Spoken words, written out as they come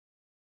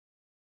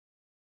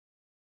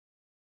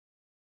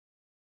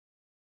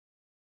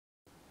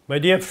My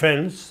dear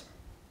friends,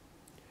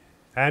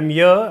 I am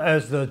here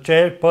as the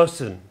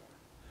chairperson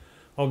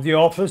of the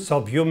Office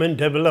of Human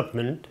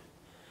Development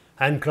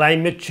and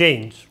Climate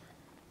Change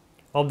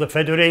of the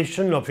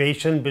Federation of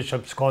Asian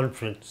Bishops'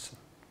 Conference.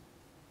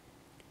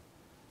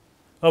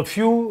 A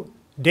few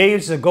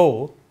days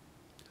ago,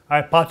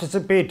 I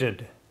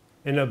participated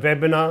in a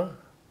webinar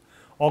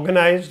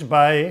organized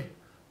by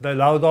the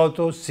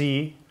Laudato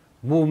Si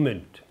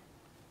Movement.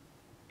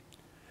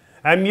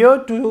 I am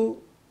here to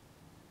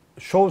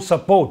show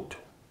support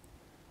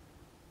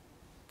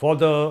for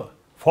the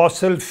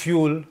Fossil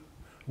Fuel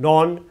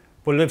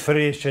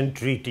Non-Proliferation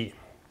Treaty.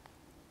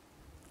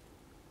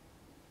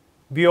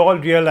 We all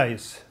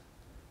realize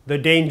the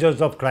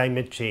dangers of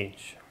climate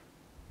change.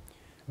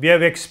 We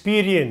have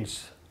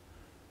experienced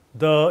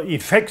the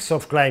effects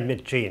of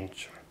climate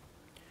change.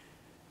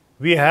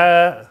 We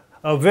are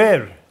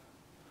aware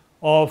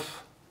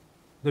of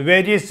the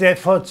various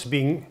efforts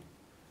being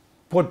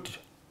put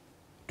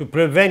to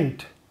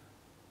prevent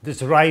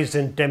this rise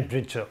in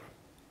temperature.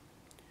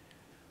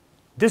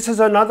 This is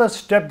another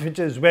step which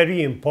is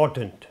very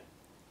important,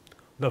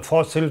 the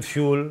Fossil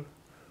Fuel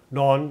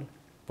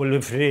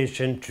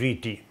Non-Proliferation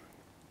Treaty.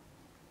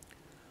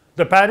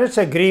 The Paris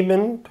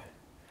Agreement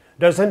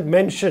doesn't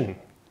mention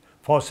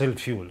fossil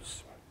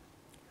fuels.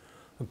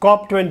 The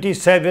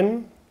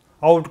COP27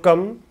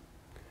 outcome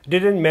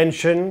didn't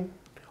mention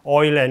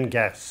oil and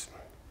gas.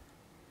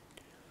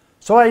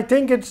 So I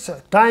think it's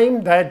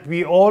time that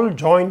we all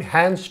join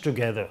hands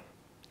together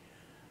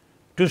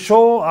to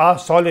show our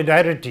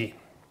solidarity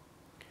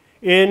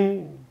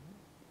in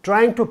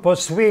trying to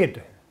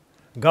persuade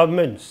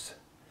governments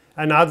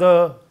and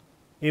other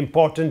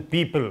important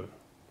people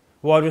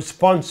who are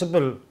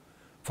responsible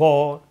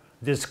for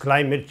this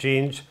climate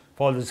change,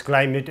 for this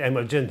climate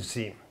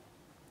emergency.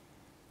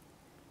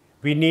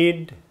 We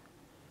need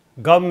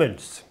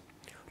governments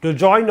to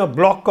join a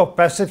bloc of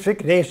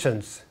Pacific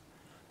nations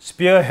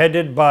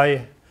spearheaded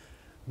by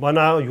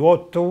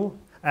Vanuatu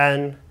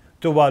and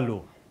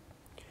Tuvalu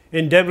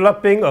in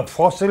developing a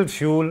fossil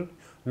fuel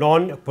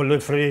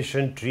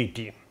non-proliferation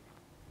treaty.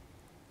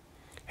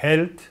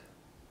 Health,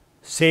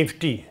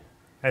 safety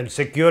and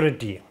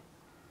security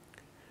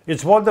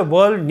is what the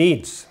world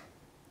needs,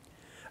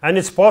 and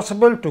it's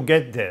possible to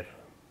get there,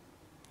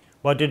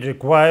 but it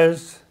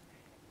requires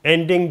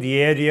ending the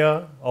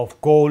area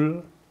of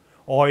coal,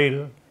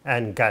 oil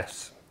and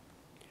gas.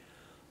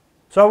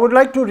 So I would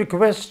like to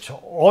request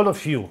all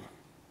of you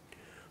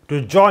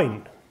to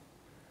join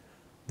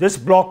this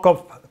bloc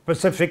of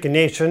Pacific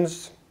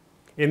nations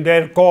in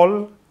their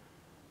call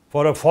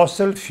for a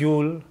fossil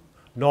fuel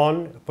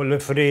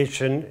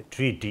non-proliferation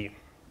treaty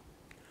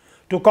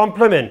to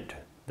complement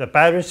the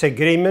Paris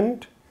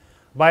Agreement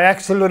by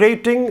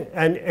accelerating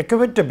an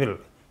equitable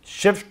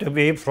shift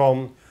away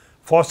from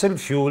fossil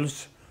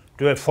fuels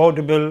to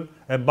affordable,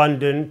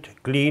 abundant,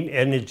 clean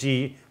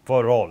energy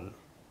for all.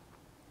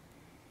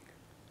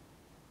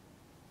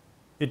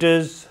 It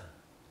is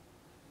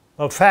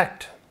a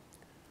fact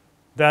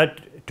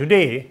that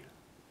today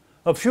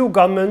a few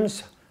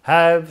governments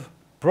have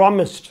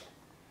promised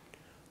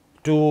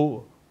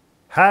to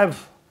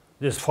have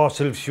this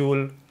fossil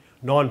fuel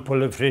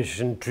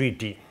non-proliferation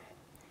treaty.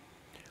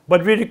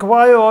 But we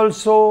require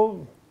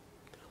also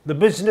the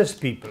business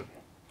people.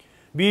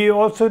 We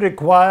also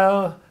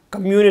require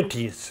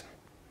communities.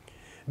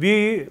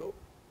 We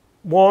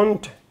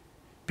want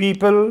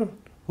people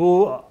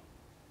who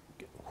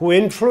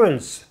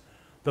influence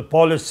the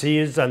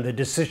policies and the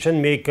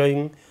decision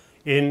making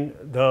in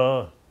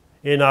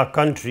our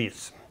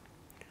countries.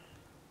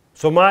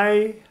 So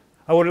I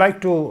would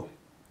like to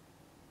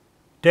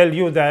tell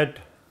you that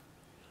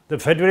the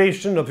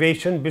Federation of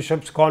Asian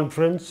Bishops'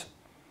 Conference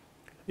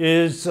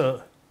is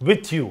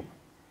with you,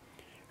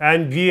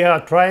 and we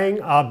are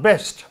trying our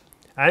best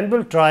and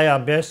will try our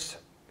best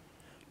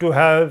to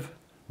have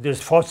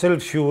this fossil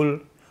fuel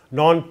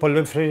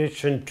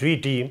non-proliferation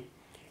treaty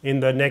in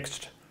the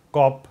next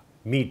COP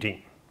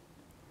meeting.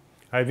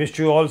 I wish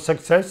you all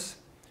success,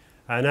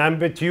 and I am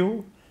with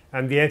you,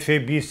 and the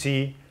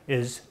FABC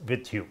is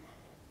with you.